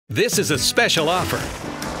This is a special offer.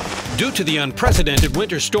 Due to the unprecedented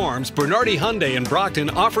winter storms, Bernardi Hyundai in Brockton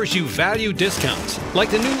offers you value discounts,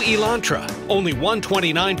 like the new Elantra, only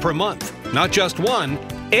 $129 per month. Not just one,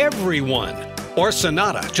 every one. Or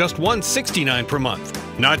Sonata, just $169 per month.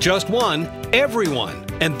 Not just one, every one.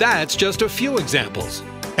 And that's just a few examples.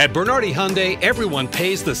 At Bernardi Hyundai, everyone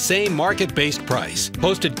pays the same market-based price,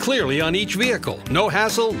 posted clearly on each vehicle. No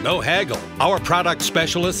hassle, no haggle. Our product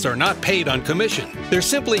specialists are not paid on commission. They're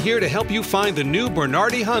simply here to help you find the new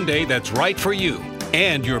Bernardi Hyundai that's right for you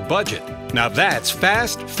and your budget. Now that's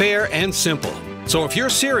fast, fair, and simple. So if you're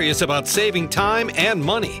serious about saving time and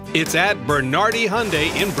money, it's at Bernardi Hyundai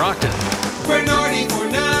in Brockton. Bernardi for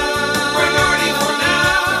now.